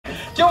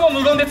今日も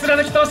無言で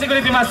貫き通してく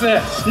れてます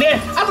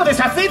ね。後で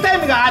撮影タイ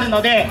ムがある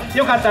ので、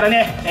よかったら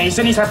ね、一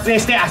緒に撮影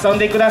して遊ん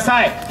でくだ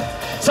さい。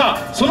さ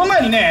あその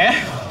前に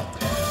ね、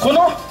こ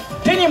の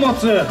手に持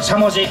つしゃ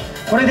もじ、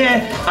これ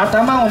で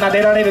頭を撫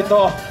でられる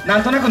とな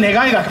んとなく願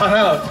いが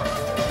叶う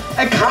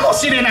かも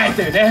しれない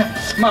というね、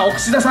まあ奥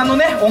志田さんの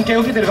ね恩恵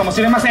を受けてるかも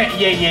しれません。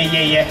いえいえい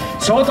えいえ、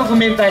聖徳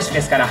明太子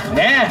ですから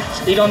ね、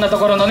いろんなと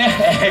ころのね、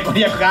ご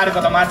利益がある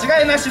こと間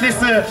違いなしです。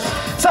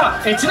さ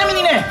あちなみ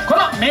にね、こ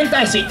の明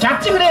太子キャ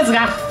ッチフレーズ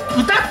が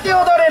歌って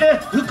踊れる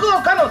福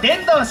岡の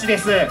伝道師で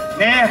す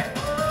ね。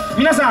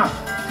皆さん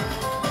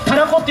た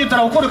らこって言った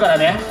ら怒るから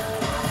ね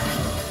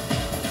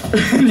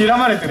睨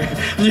まれてる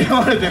睨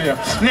まれてるよ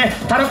ね。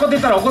たらこって言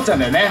ったら怒っちゃうん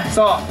だよね。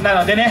そうな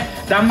のでね、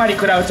だんまり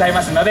食らうちゃい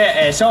ますの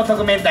で、聖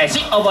徳明太子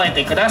覚え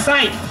てくだ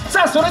さい。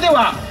さあそれで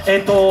はち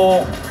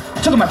ょ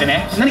っと待って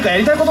ね、何かや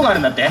りたいことがある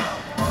んだって。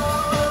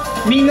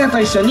みんなと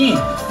一緒に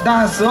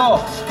ダンスを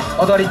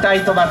踊りた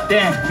いとばっ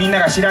てみんな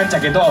が知らんちゃ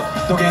けど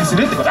土下す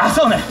るってこと。あ、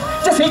そうね。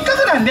じゃあせっか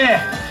くなんで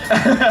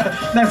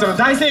なんかその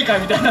大正解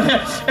みたいな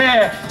ね、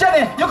じゃあ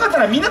ね、よかった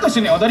らみんなと一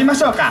緒に踊りま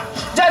しょうか。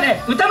じゃあ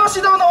ね、歌の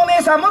指導のお姉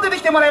さんも出て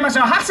きてもらいまし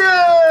ょう。拍手。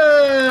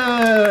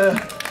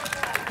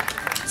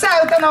さ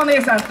あ歌のお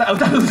姉さんと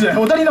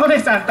踊りのお姉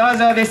さん登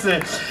場です。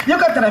よ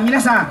かったら皆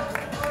さん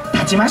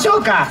立ちましょ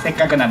うか。せっ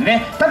かくなんで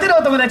ね、立てる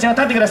お友達は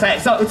立ってくださ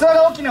い。そう、器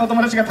が大きなお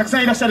友達がたくさ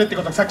んいらっしゃるって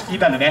ことをさっき聞い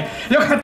たんでね、よかったら